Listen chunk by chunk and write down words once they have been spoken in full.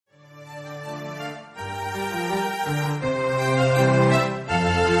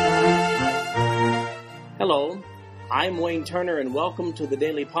I'm Wayne Turner, and welcome to the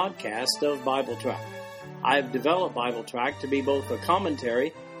daily podcast of Bible Track. I've developed Bible Track to be both a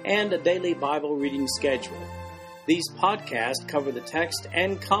commentary and a daily Bible reading schedule. These podcasts cover the text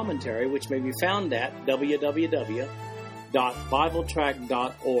and commentary, which may be found at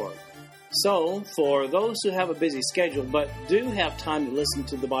www.bibletrack.org. So, for those who have a busy schedule but do have time to listen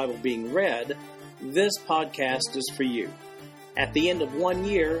to the Bible being read, this podcast is for you. At the end of 1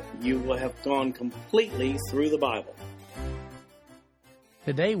 year, you will have gone completely through the Bible.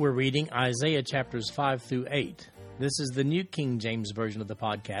 Today we're reading Isaiah chapters 5 through 8. This is the New King James Version of the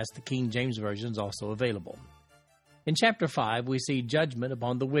podcast. The King James Version is also available. In chapter 5, we see judgment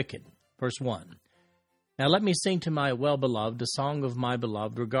upon the wicked. Verse 1. Now let me sing to my well-beloved a song of my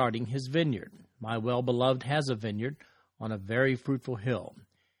beloved regarding his vineyard. My well-beloved has a vineyard on a very fruitful hill.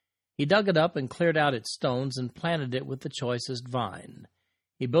 He dug it up and cleared out its stones and planted it with the choicest vine.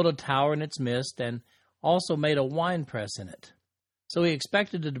 He built a tower in its midst and also made a winepress in it. So he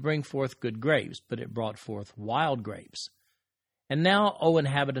expected it to bring forth good grapes, but it brought forth wild grapes. And now, O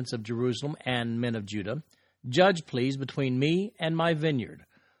inhabitants of Jerusalem and men of Judah, judge, please, between me and my vineyard.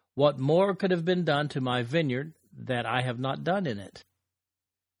 What more could have been done to my vineyard that I have not done in it?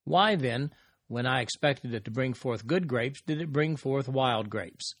 Why, then, when I expected it to bring forth good grapes, did it bring forth wild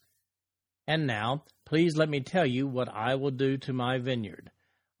grapes? And now, please let me tell you what I will do to my vineyard.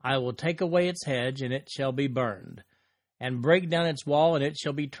 I will take away its hedge, and it shall be burned, and break down its wall, and it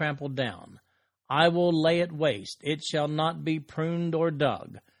shall be trampled down. I will lay it waste. It shall not be pruned or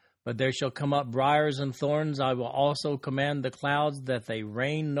dug, but there shall come up briars and thorns. I will also command the clouds that they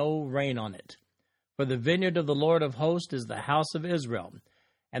rain no rain on it. For the vineyard of the Lord of hosts is the house of Israel,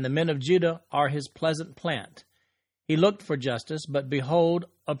 and the men of Judah are his pleasant plant. He looked for justice, but behold,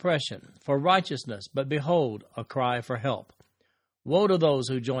 oppression, for righteousness, but behold, a cry for help. Woe to those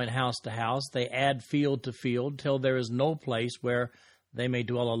who join house to house, they add field to field, till there is no place where they may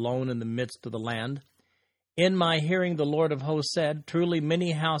dwell alone in the midst of the land. In my hearing the Lord of hosts said, truly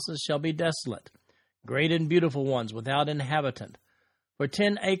many houses shall be desolate, great and beautiful ones without inhabitant. For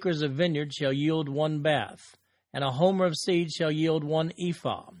 10 acres of vineyard shall yield 1 bath, and a homer of seed shall yield 1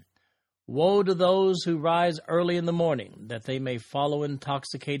 ephah. Woe to those who rise early in the morning, that they may follow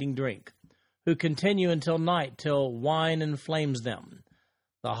intoxicating drink, who continue until night, till wine inflames them.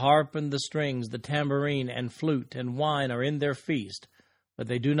 The harp and the strings, the tambourine and flute and wine are in their feast, but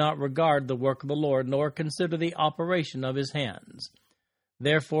they do not regard the work of the Lord, nor consider the operation of his hands.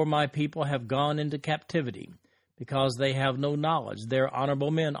 Therefore my people have gone into captivity, because they have no knowledge. Their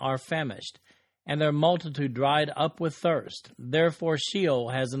honorable men are famished, and their multitude dried up with thirst. Therefore Sheol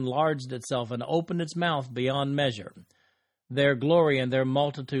has enlarged itself and opened its mouth beyond measure. Their glory and their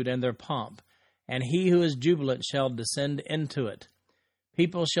multitude and their pomp, and he who is jubilant shall descend into it.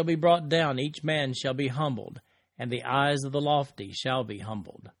 People shall be brought down, each man shall be humbled, and the eyes of the lofty shall be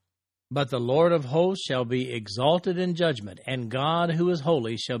humbled. But the Lord of hosts shall be exalted in judgment, and God who is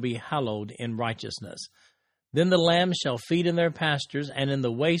holy shall be hallowed in righteousness. Then the lambs shall feed in their pastures, and in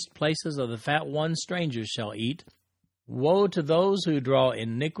the waste places of the fat ones strangers shall eat. Woe to those who draw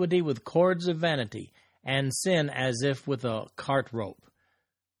iniquity with cords of vanity, and sin as if with a cart rope,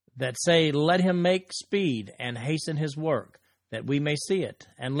 that say, let him make speed and hasten his work, that we may see it.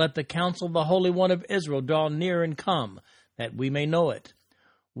 And let the counsel of the Holy One of Israel draw near and come, that we may know it.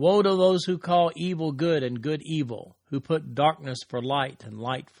 Woe to those who call evil good and good evil, who put darkness for light and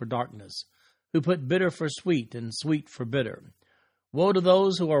light for darkness, who put bitter for sweet and sweet for bitter. Woe to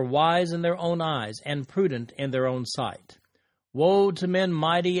those who are wise in their own eyes and prudent in their own sight. Woe to men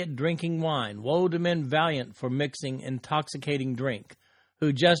mighty at drinking wine. Woe to men valiant for mixing intoxicating drink,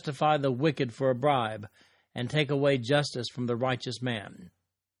 who justify the wicked for a bribe, and take away justice from the righteous man.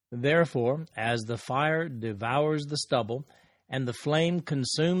 Therefore, as the fire devours the stubble, and the flame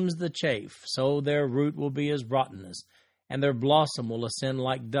consumes the chaff, so their root will be as rottenness, and their blossom will ascend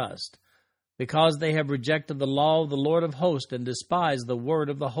like dust, because they have rejected the law of the Lord of hosts, and despised the word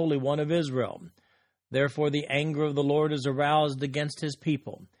of the Holy One of Israel. Therefore the anger of the Lord is aroused against his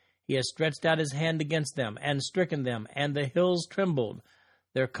people. He has stretched out his hand against them, and stricken them, and the hills trembled.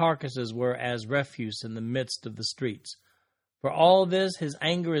 Their carcasses were as refuse in the midst of the streets. For all this his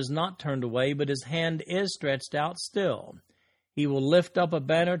anger is not turned away, but his hand is stretched out still. He will lift up a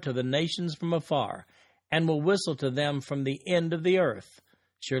banner to the nations from afar, and will whistle to them from the end of the earth.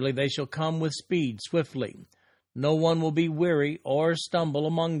 Surely they shall come with speed swiftly. No one will be weary or stumble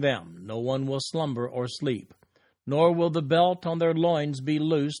among them. No one will slumber or sleep. Nor will the belt on their loins be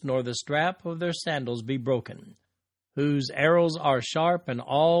loosed, nor the strap of their sandals be broken. Whose arrows are sharp, and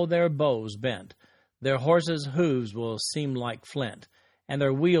all their bows bent. Their horses' hooves will seem like flint, and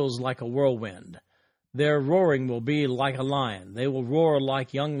their wheels like a whirlwind. Their roaring will be like a lion. They will roar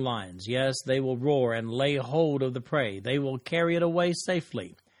like young lions. Yes, they will roar and lay hold of the prey. They will carry it away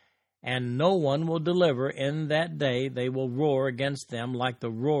safely. And no one will deliver in that day. They will roar against them like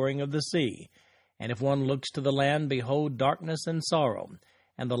the roaring of the sea. And if one looks to the land, behold, darkness and sorrow,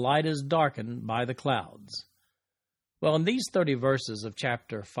 and the light is darkened by the clouds. Well, in these 30 verses of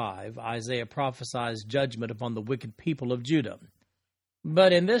chapter 5, Isaiah prophesies judgment upon the wicked people of Judah.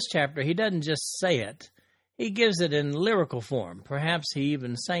 But in this chapter, he doesn't just say it. He gives it in lyrical form. Perhaps he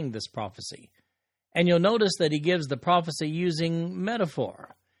even sang this prophecy. And you'll notice that he gives the prophecy using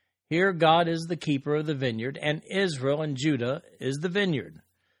metaphor. Here, God is the keeper of the vineyard, and Israel and Judah is the vineyard.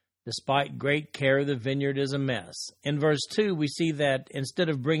 Despite great care, the vineyard is a mess. In verse 2, we see that instead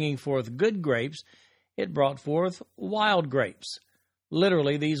of bringing forth good grapes, it brought forth wild grapes.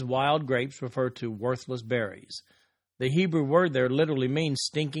 Literally, these wild grapes refer to worthless berries. The Hebrew word there literally means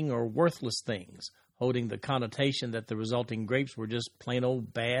stinking or worthless things, holding the connotation that the resulting grapes were just plain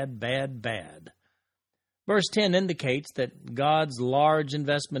old bad, bad, bad. Verse 10 indicates that God's large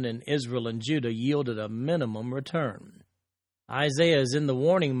investment in Israel and Judah yielded a minimum return. Isaiah is in the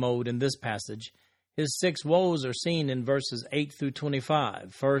warning mode in this passage. His 6 woes are seen in verses 8 through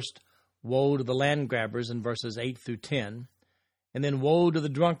 25. First, woe to the land grabbers in verses 8 through 10, and then woe to the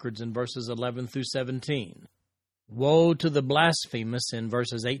drunkards in verses 11 through 17. Woe to the blasphemous in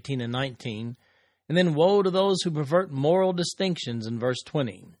verses 18 and 19, and then woe to those who pervert moral distinctions in verse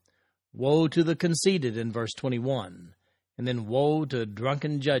 20. Woe to the conceited in verse 21, and then woe to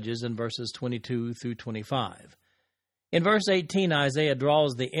drunken judges in verses 22 through 25. In verse 18, Isaiah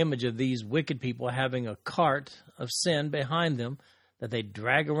draws the image of these wicked people having a cart of sin behind them that they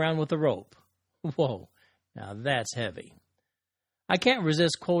drag around with a rope. Whoa, now that's heavy. I can't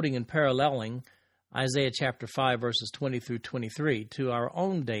resist quoting and paralleling Isaiah chapter 5, verses 20 through 23 to our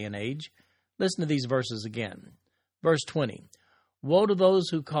own day and age. Listen to these verses again. Verse 20, woe to those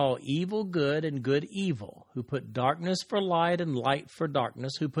who call evil good and good evil, who put darkness for light and light for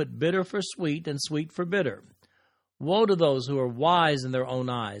darkness, who put bitter for sweet and sweet for bitter. Woe to those who are wise in their own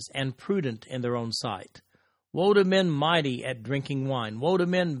eyes and prudent in their own sight. Woe to men mighty at drinking wine. Woe to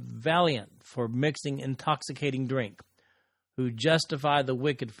men valiant for mixing intoxicating drink, who justify the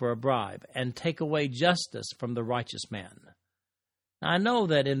wicked for a bribe and take away justice from the righteous man. Now, I know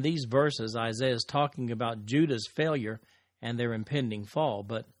that in these verses Isaiah is talking about Judah's failure and their impending fall,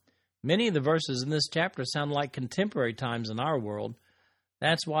 but many of the verses in this chapter sound like contemporary times in our world.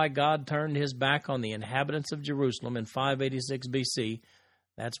 That's why God turned his back on the inhabitants of Jerusalem in 586 BC.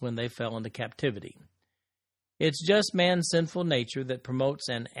 That's when they fell into captivity. It's just man's sinful nature that promotes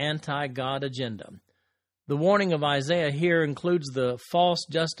an anti-God agenda. The warning of Isaiah here includes the false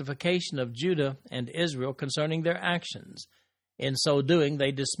justification of Judah and Israel concerning their actions. In so doing,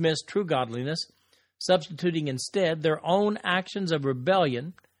 they dismiss true godliness, substituting instead their own actions of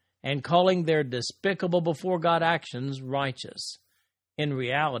rebellion and calling their despicable before God actions righteous. In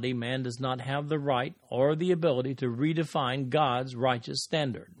reality, man does not have the right or the ability to redefine God's righteous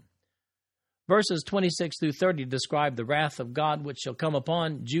standard. Verses 26 through 30 describe the wrath of God which shall come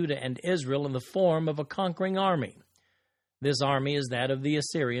upon Judah and Israel in the form of a conquering army. This army is that of the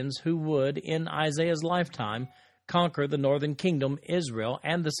Assyrians, who would, in Isaiah's lifetime, conquer the northern kingdom, Israel,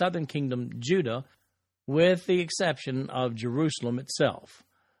 and the southern kingdom, Judah, with the exception of Jerusalem itself.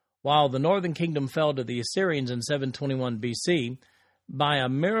 While the northern kingdom fell to the Assyrians in 721 BC, by a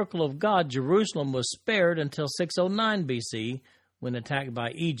miracle of God, Jerusalem was spared until 609 BC, when attacked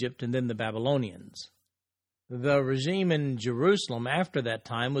by Egypt and then the Babylonians. The regime in Jerusalem after that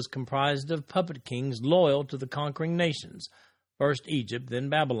time was comprised of puppet kings loyal to the conquering nations, first Egypt, then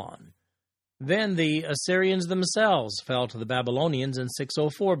Babylon. Then the Assyrians themselves fell to the Babylonians in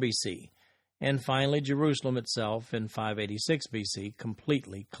 604 BC, and finally Jerusalem itself in 586 BC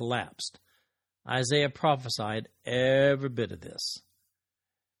completely collapsed. Isaiah prophesied every bit of this.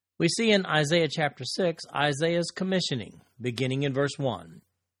 We see in Isaiah chapter 6, Isaiah's commissioning, beginning in verse 1.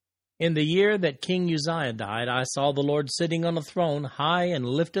 In the year that King Uzziah died, I saw the Lord sitting on a throne high and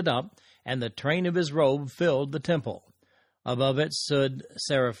lifted up, and the train of his robe filled the temple. Above it stood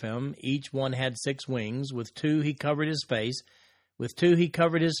seraphim, each one had 6 wings. With 2 he covered his face, with 2 he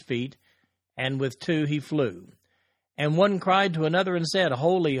covered his feet, and with 2 he flew. And one cried to another and said,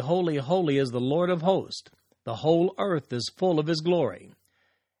 Holy, holy, holy is the Lord of hosts. The whole earth is full of his glory.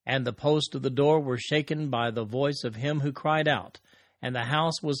 And the posts of the door were shaken by the voice of him who cried out, and the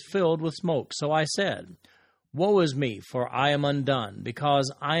house was filled with smoke. So I said, Woe is me, for I am undone,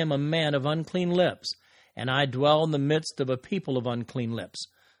 because I am a man of unclean lips, and I dwell in the midst of a people of unclean lips.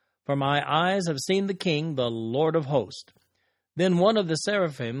 For my eyes have seen the King, the Lord of hosts. Then one of the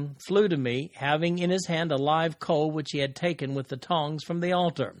seraphim flew to me, having in his hand a live coal which he had taken with the tongs from the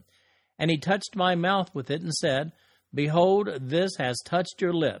altar. And he touched my mouth with it and said, Behold, this has touched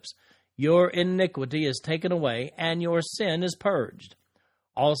your lips. Your iniquity is taken away, and your sin is purged.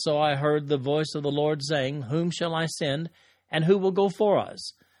 Also I heard the voice of the Lord saying, Whom shall I send, and who will go for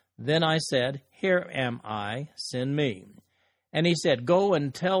us? Then I said, Here am I, send me. And he said, Go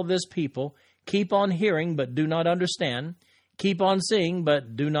and tell this people, Keep on hearing, but do not understand. Keep on seeing,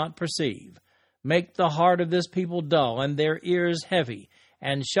 but do not perceive. Make the heart of this people dull, and their ears heavy,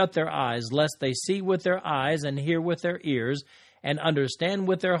 and shut their eyes, lest they see with their eyes, and hear with their ears, and understand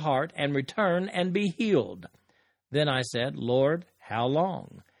with their heart, and return, and be healed. Then I said, Lord, how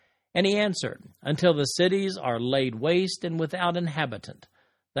long? And he answered, Until the cities are laid waste and without inhabitant.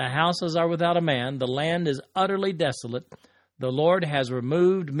 The houses are without a man, the land is utterly desolate. The Lord has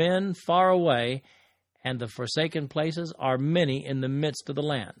removed men far away, and the forsaken places are many in the midst of the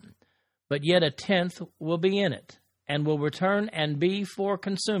land. But yet a tenth will be in it, and will return and be for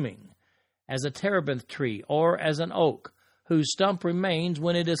consuming, as a terebinth tree or as an oak, whose stump remains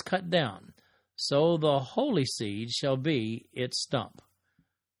when it is cut down. So the holy seed shall be its stump.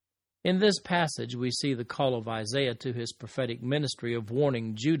 In this passage, we see the call of Isaiah to his prophetic ministry of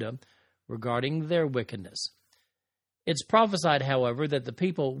warning Judah regarding their wickedness. It's prophesied, however, that the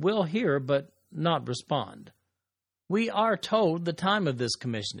people will hear but not respond. We are told the time of this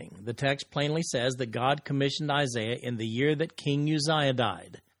commissioning. The text plainly says that God commissioned Isaiah in the year that King Uzziah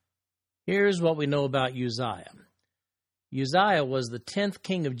died. Here's what we know about Uzziah. Uzziah was the 10th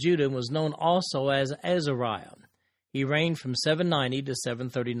king of Judah and was known also as Azariah. He reigned from 790 to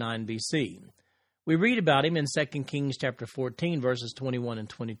 739 BC. We read about him in 2 Kings chapter 14, verses 21 and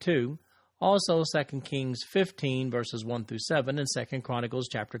 22, also 2 Kings 15, verses 1 through 7, and 2 Chronicles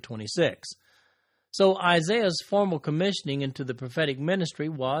chapter 26. So Isaiah's formal commissioning into the prophetic ministry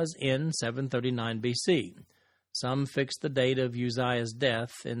was in 739 BC. Some fix the date of Uzziah's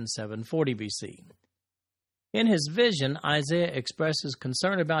death in 740 BC. In his vision, Isaiah expresses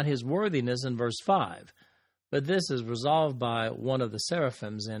concern about his worthiness in verse 5, but this is resolved by one of the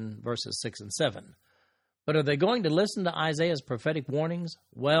seraphims in verses 6 and 7. But are they going to listen to Isaiah's prophetic warnings?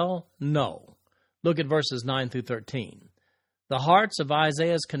 Well, no. Look at verses 9 through 13. The hearts of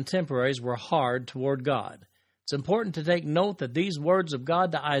Isaiah's contemporaries were hard toward God. It's important to take note that these words of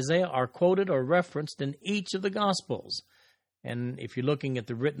God to Isaiah are quoted or referenced in each of the Gospels. And if you're looking at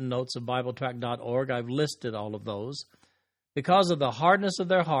the written notes of BibleTrack.org, I've listed all of those. Because of the hardness of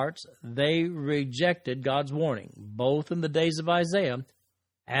their hearts, they rejected God's warning, both in the days of Isaiah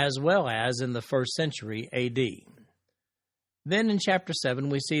as well as in the 1st century A.D. Then in chapter 7,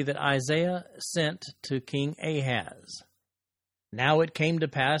 we see that Isaiah sent to King Ahaz. Now it came to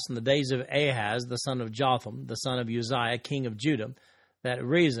pass in the days of Ahaz, the son of Jotham, the son of Uzziah, king of Judah, that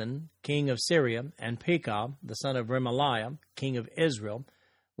Rezin, king of Syria, and Pekah, the son of Remaliah, king of Israel,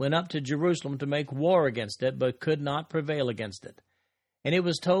 went up to Jerusalem to make war against it, but could not prevail against it. And it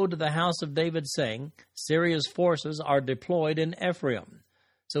was told to the house of David, saying, Syria's forces are deployed in Ephraim.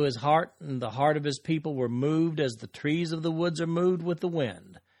 So his heart and the heart of his people were moved as the trees of the woods are moved with the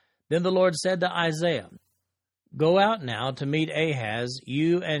wind. Then the Lord said to Isaiah, Go out now to meet Ahaz,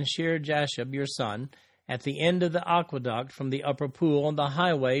 you and Shear-Jashub your son, at the end of the aqueduct from the upper pool on the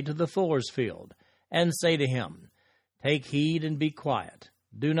highway to the fuller's field, and say to him, Take heed and be quiet.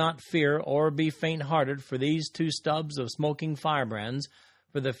 Do not fear or be faint-hearted for these 2 stubs of smoking firebrands,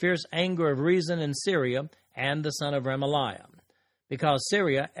 for the fierce anger of Rezin in Syria and the son of Remaliah. Because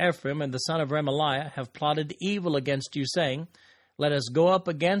Syria, Ephraim, and the son of Remaliah have plotted evil against you, saying, Let us go up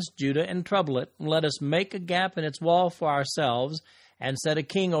against Judah and trouble it, and let us make a gap in its wall for ourselves, and set a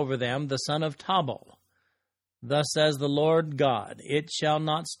king over them, the son of Tabal. Thus says the Lord God, It shall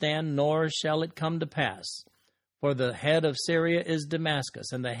not stand, nor shall it come to pass. For the head of Syria is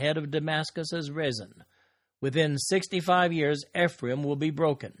Damascus, and the head of Damascus is Rezin. Within 65 years Ephraim will be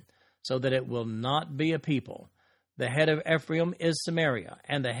broken, so that it will not be a people. The head of Ephraim is Samaria,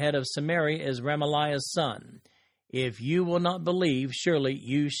 and the head of Samaria is Remaliah's son. If you will not believe, surely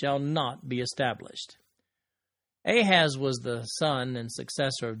you shall not be established. Ahaz was the son and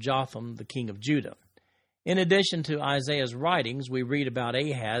successor of Jotham, the king of Judah. In addition to Isaiah's writings, we read about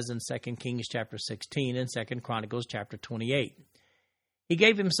Ahaz in 2 Kings chapter 16 and 2 Chronicles chapter 28. He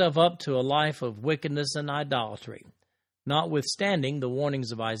gave himself up to a life of wickedness and idolatry. Notwithstanding the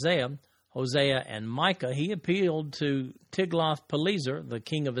warnings of Isaiah, Hosea, and Micah, he appealed to Tiglath-Pileser, the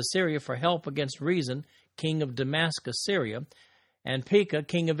king of Assyria, for help against Rezin, king of Damascus, Syria, and Pekah,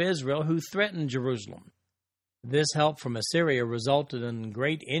 king of Israel, who threatened Jerusalem. This help from Assyria resulted in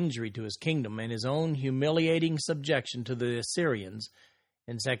great injury to his kingdom and his own humiliating subjection to the Assyrians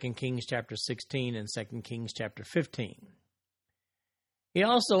in 2 Kings chapter 16 and 2 Kings chapter 15. He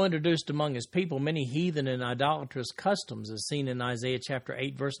also introduced among his people many heathen and idolatrous customs, as seen in Isaiah chapter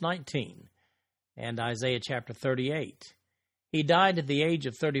 8, verse 19, and Isaiah chapter 38. He died at the age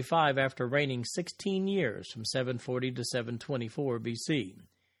of 35 after reigning 16 years, from 740 to 724 B.C.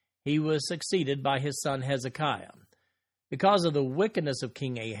 He was succeeded by his son Hezekiah. Because of the wickedness of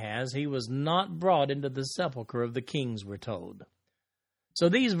King Ahaz, he was not brought into the sepulchre of the kings, we're told. So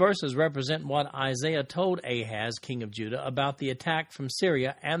these verses represent what Isaiah told Ahaz, king of Judah, about the attack from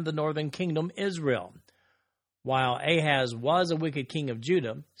Syria and the northern kingdom, Israel. While Ahaz was a wicked king of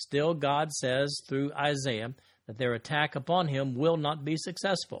Judah, still God says through Isaiah that their attack upon him will not be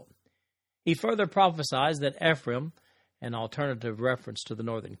successful. He further prophesies that Ephraim, an alternative reference to the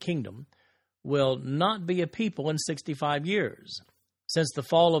northern kingdom, will not be a people in 65 years. Since the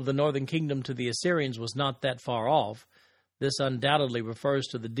fall of the northern kingdom to the Assyrians was not that far off, this undoubtedly refers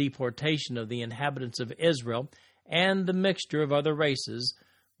to the deportation of the inhabitants of Israel and the mixture of other races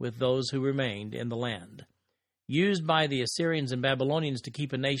with those who remained in the land. Used by the Assyrians and Babylonians to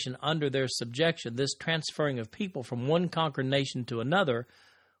keep a nation under their subjection, this transferring of people from one conquered nation to another,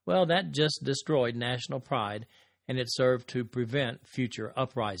 well, that just destroyed national pride, and it served to prevent future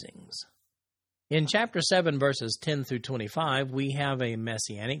uprisings. In chapter 7, verses 10 through 25, we have a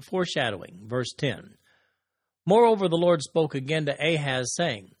messianic foreshadowing. Verse 10. Moreover, the Lord spoke again to Ahaz,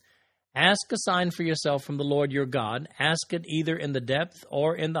 saying, Ask a sign for yourself from the Lord your God. Ask it either in the depth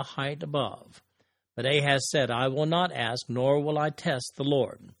or in the height above. But Ahaz said, I will not ask, nor will I test the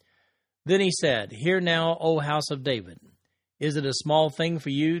Lord. Then he said, Hear now, O house of David. Is it a small thing for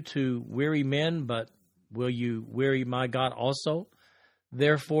you to weary men, but will you weary my God also?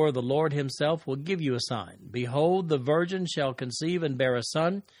 Therefore the Lord himself will give you a sign. Behold, the virgin shall conceive and bear a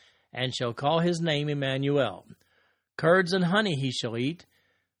son, and shall call his name Emmanuel. Curds and honey he shall eat,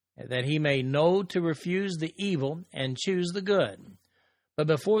 that he may know to refuse the evil and choose the good. But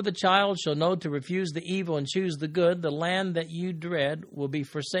before the child shall know to refuse the evil and choose the good, the land that you dread will be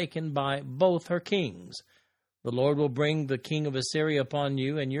forsaken by both her kings. The Lord will bring the king of Assyria upon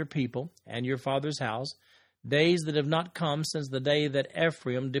you and your people and your father's house, days that have not come since the day that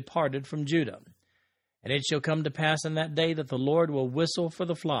Ephraim departed from Judah. And it shall come to pass in that day that the Lord will whistle for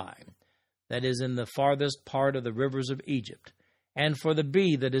the fly, that is in the farthest part of the rivers of Egypt, and for the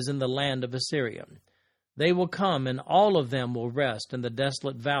bee that is in the land of Assyria. They will come, and all of them will rest in the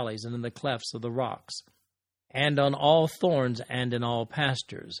desolate valleys and in the clefts of the rocks, and on all thorns and in all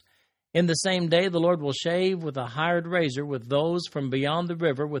pastures. In the same day the Lord will shave with a hired razor with those from beyond the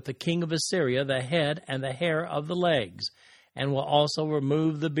river, with the king of Assyria, the head and the hair of the legs, and will also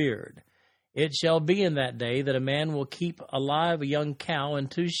remove the beard. It shall be in that day that a man will keep alive a young cow and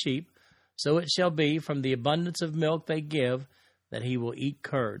 2 sheep, so it shall be from the abundance of milk they give, that he will eat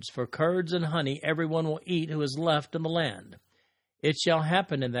curds. For curds and honey everyone will eat who is left in the land. It shall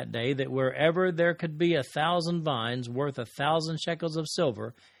happen in that day that wherever there could be 1,000 vines worth 1,000 shekels of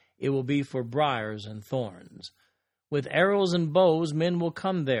silver, it will be for briars and thorns. With arrows and bows men will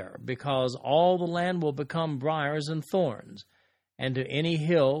come there, because all the land will become briars and thorns. And to any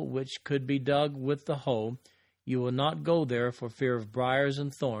hill which could be dug with the hoe, you will not go there for fear of briars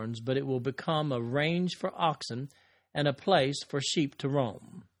and thorns, but it will become a range for oxen and a place for sheep to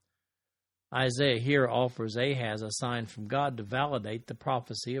roam. Isaiah here offers Ahaz a sign from God to validate the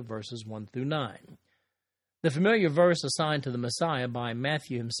prophecy of verses 1 through 9. The familiar verse assigned to the Messiah by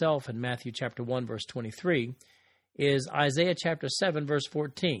Matthew himself in Matthew chapter 1, verse 23, is Isaiah chapter 7, verse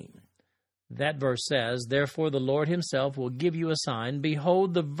 14. That verse says, Therefore the Lord himself will give you a sign.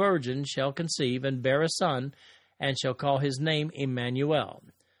 Behold, the virgin shall conceive and bear a son, and shall call his name Emmanuel.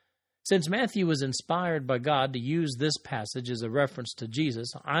 Since Matthew was inspired by God to use this passage as a reference to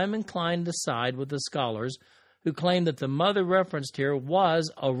Jesus, I'm inclined to side with the scholars who claim that the mother referenced here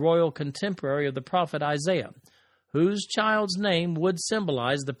was a royal contemporary of the prophet Isaiah, whose child's name would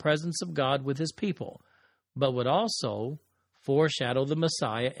symbolize the presence of God with his people, but would also foreshadow the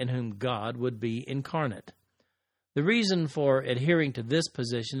Messiah in whom God would be incarnate. The reason for adhering to this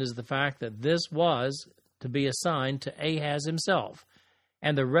position is the fact that this was to be assigned to Ahaz himself,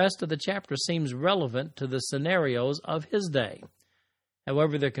 and the rest of the chapter seems relevant to the scenarios of his day.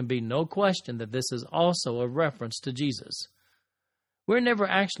 However, there can be no question that this is also a reference to Jesus. We're never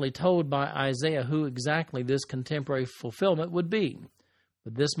actually told by Isaiah who exactly this contemporary fulfillment would be,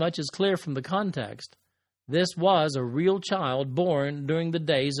 but this much is clear from the context. This was a real child born during the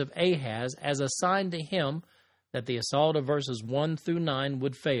days of Ahaz as a sign to him that the assault of verses 1 through 9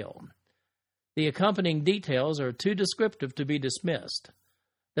 would fail. The accompanying details are too descriptive to be dismissed.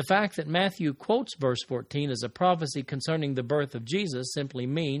 The fact that Matthew quotes verse 14 as a prophecy concerning the birth of Jesus simply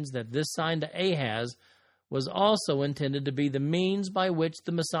means that this sign to Ahaz was also intended to be the means by which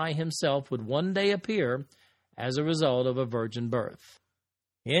the Messiah himself would one day appear as a result of a virgin birth.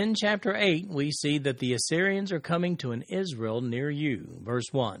 In chapter 8, we see that the Assyrians are coming to an Israel near you. Verse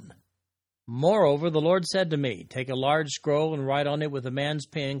 1. Moreover, the Lord said to me, Take a large scroll and write on it with a man's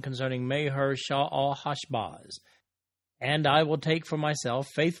pen concerning Maher-shalal-hash-baz. And I will take for myself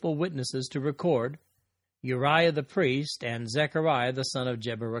faithful witnesses to record Uriah the priest and Zechariah the son of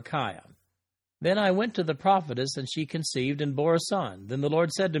Jeberechiah. Then I went to the prophetess, and she conceived and bore a son. Then the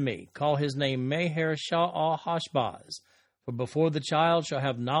Lord said to me, Call his name Maher-shalal-hash-baz, for before the child shall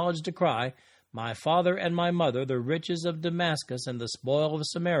have knowledge to cry, My father and my mother, the riches of Damascus and the spoil of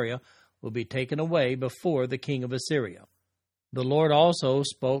Samaria, will be taken away before the king of Assyria. The Lord also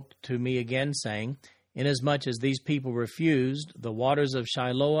spoke to me again, saying, Inasmuch as these people refused the waters of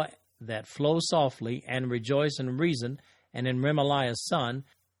Shiloah that flow softly, and rejoice in Rezin and in Remaliah's son,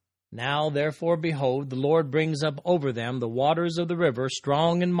 now therefore, behold, the Lord brings up over them the waters of the river,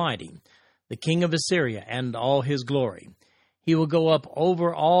 strong and mighty, the king of Assyria and all his glory. He will go up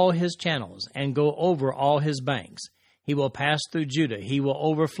over all his channels, and go over all his banks. He will pass through Judah. He will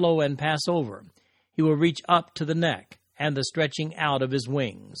overflow and pass over. He will reach up to the neck, and the stretching out of his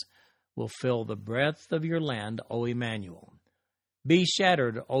wings will fill the breadth of your land, O Emmanuel. Be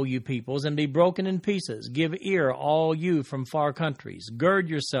shattered, O you peoples, and be broken in pieces. Give ear, all you from far countries. Gird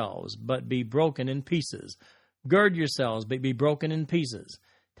yourselves, but be broken in pieces. Gird yourselves, but be broken in pieces.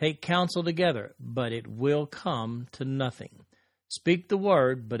 Take counsel together, but it will come to nothing. Speak the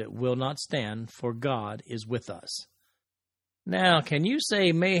word, but it will not stand, for God is with us. Now, can you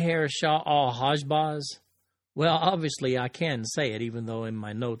say Maher-shalal-hash-baz? Well, obviously I can say it, even though in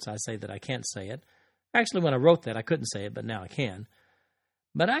my notes I say that I can't say it. Actually, when I wrote that, I couldn't say it, but now I can.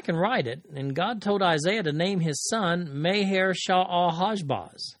 But I can write it, and God told Isaiah to name his son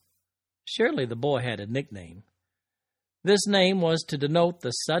Maher-shalal-hash-baz. Surely the boy had a nickname. This name was to denote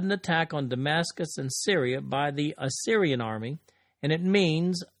the sudden attack on Damascus and Syria by the Assyrian army, and it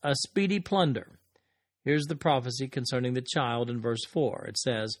means a speedy plunder. Here's the prophecy concerning the child in verse 4. It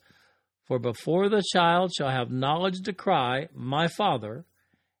says, For before the child shall have knowledge to cry, My father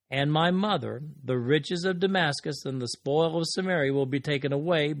and my mother, the riches of Damascus and the spoil of Samaria will be taken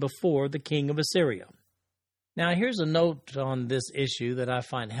away before the king of Assyria. Now, here's a note on this issue that I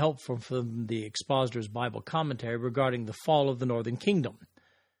find helpful from the Expositor's Bible commentary regarding the fall of the northern kingdom.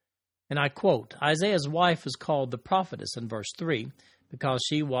 And I quote, Isaiah's wife is called the prophetess in verse 3, because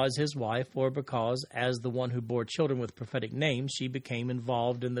she was his wife, or because, as the one who bore children with prophetic names, she became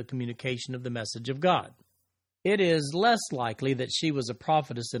involved in the communication of the message of God. It is less likely that she was a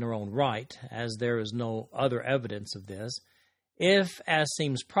prophetess in her own right, as there is no other evidence of this, if, as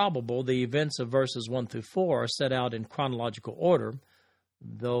seems probable, the events of verses 1 through 4 are set out in chronological order,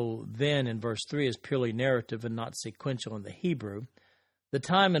 though then in verse 3 is purely narrative and not sequential in the Hebrew. The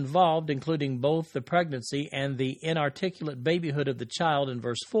time involved, including both the pregnancy and the inarticulate babyhood of the child in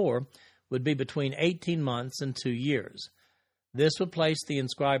verse 4, would be between 18 months and 2 years. This would place the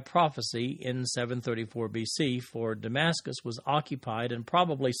inscribed prophecy in 734 BC, for Damascus was occupied and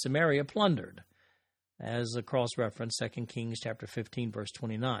probably Samaria plundered, as a cross-reference 2 Kings chapter 15, verse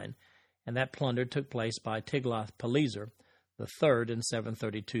 29, and that plunder took place by Tiglath-Pileser III in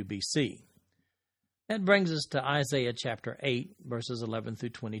 732 BC. That brings us to Isaiah chapter 8, verses 11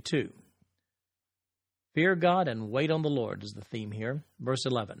 through 22. Fear God and wait on the Lord is the theme here. Verse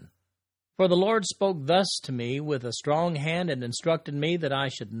 11. For the Lord spoke thus to me with a strong hand and instructed me that I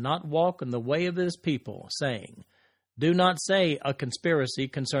should not walk in the way of his people, saying, Do not say a conspiracy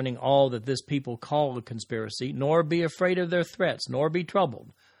concerning all that this people call a conspiracy, nor be afraid of their threats, nor be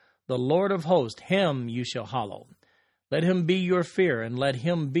troubled. The Lord of hosts, him you shall hallow. Let him be your fear, and let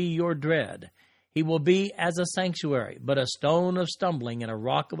him be your dread. He will be as a sanctuary, but a stone of stumbling and a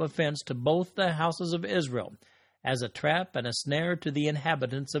rock of offense to both the houses of Israel, as a trap and a snare to the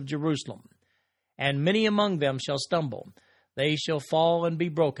inhabitants of Jerusalem. And many among them shall stumble. They shall fall and be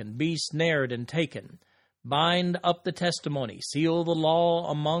broken, be snared and taken. Bind up the testimony, seal the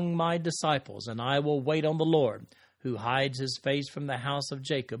law among my disciples, and I will wait on the Lord, who hides his face from the house of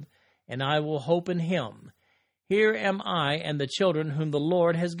Jacob, and I will hope in him. Here am I and the children whom the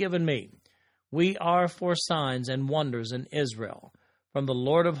Lord has given me. We are for signs and wonders in Israel, from the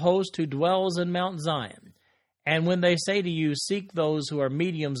Lord of hosts who dwells in Mount Zion. And when they say to you, Seek those who are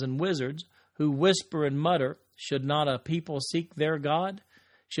mediums and wizards, who whisper and mutter, should not a people seek their God?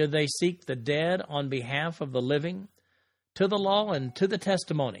 Should they seek the dead on behalf of the living? to the law and to the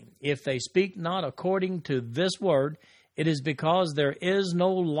testimony. If they speak not according to this word, it is because there is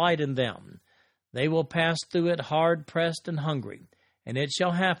no light in them. They will pass through it hard pressed and hungry. And it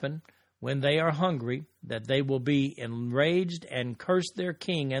shall happen, when they are hungry, that they will be enraged and curse their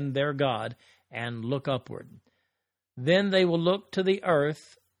king and their God, and look upward. Then they will look to the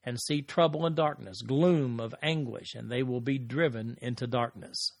earth and see trouble and darkness, gloom of anguish, and they will be driven into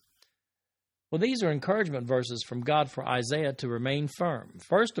darkness. Well, these are encouragement verses from God for Isaiah to remain firm.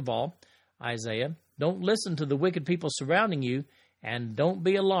 First of all, Isaiah, don't listen to the wicked people surrounding you, and don't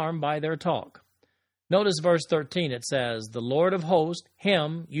be alarmed by their talk. Notice verse 13, it says, "The Lord of hosts,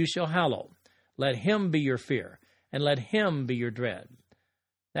 him you shall hallow. Let him be your fear, and let him be your dread."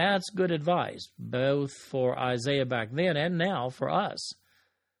 That's good advice, both for Isaiah back then and now for us.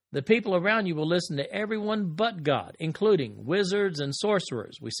 The people around you will listen to everyone but God, including wizards and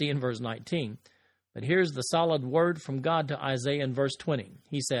sorcerers, we see in verse 19. But here's the solid word from God to Isaiah in verse 20.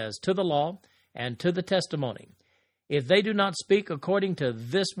 He says, "To the law and to the testimony. If they do not speak according to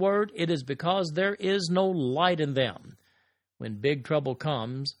this word, it is because there is no light in them." When big trouble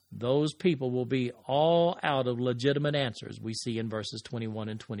comes, those people will be all out of legitimate answers, we see in verses 21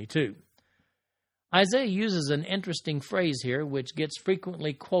 and 22. Isaiah uses an interesting phrase here, which gets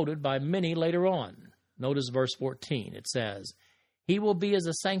frequently quoted by many later on. Notice verse 14. It says, "He will be as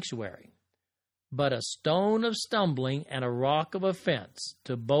a sanctuary, but a stone of stumbling and a rock of offense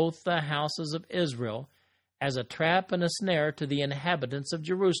to both the houses of Israel, as a trap and a snare to the inhabitants of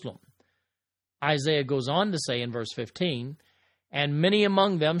Jerusalem." Isaiah goes on to say in verse 15, "And many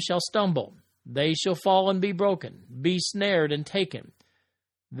among them shall stumble. They shall fall and be broken, be snared and taken."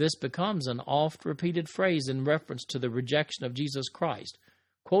 This becomes an oft-repeated phrase in reference to the rejection of Jesus Christ,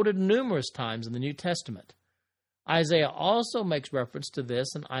 quoted numerous times in the New Testament. Isaiah also makes reference to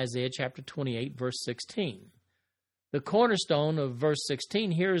this in Isaiah chapter 28, verse 16. The cornerstone of verse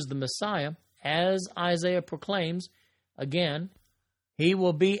 16 here is the Messiah, as Isaiah proclaims, again, "He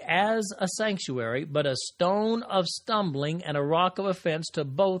will be as a sanctuary, but a stone of stumbling and a rock of offense to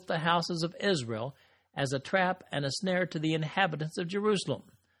both the houses of Israel, as a trap and a snare to the inhabitants of Jerusalem."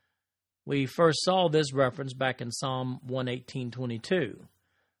 We first saw this reference back in Psalm 118:22.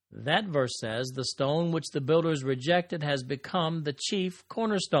 That verse says, "The stone which the builders rejected has become the chief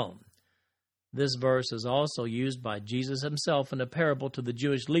cornerstone." This verse is also used by Jesus himself in a parable to the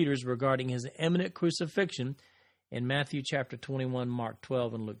Jewish leaders regarding his imminent crucifixion in Matthew chapter 21, Mark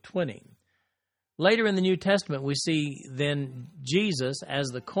 12, and Luke 20. Later in the New Testament, we see then Jesus as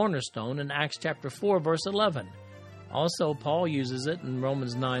the cornerstone in Acts chapter 4, verse 11. Also, Paul uses it in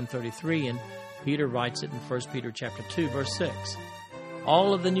Romans 9:33, and Peter writes it in 1 Peter chapter 2, verse 6.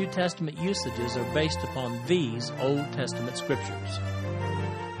 All of the New Testament usages are based upon these Old Testament scriptures.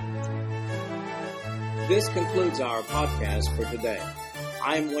 This concludes our podcast for today.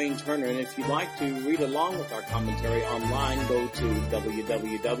 I'm Wayne Turner, and if you'd like to read along with our commentary online, go to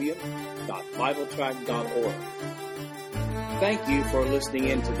www.bibletrack.org. Thank you for listening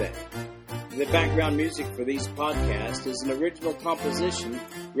in today. The background music for these podcasts is an original composition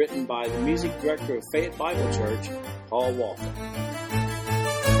written by the music director of Fayette Bible Church, Paul Walker.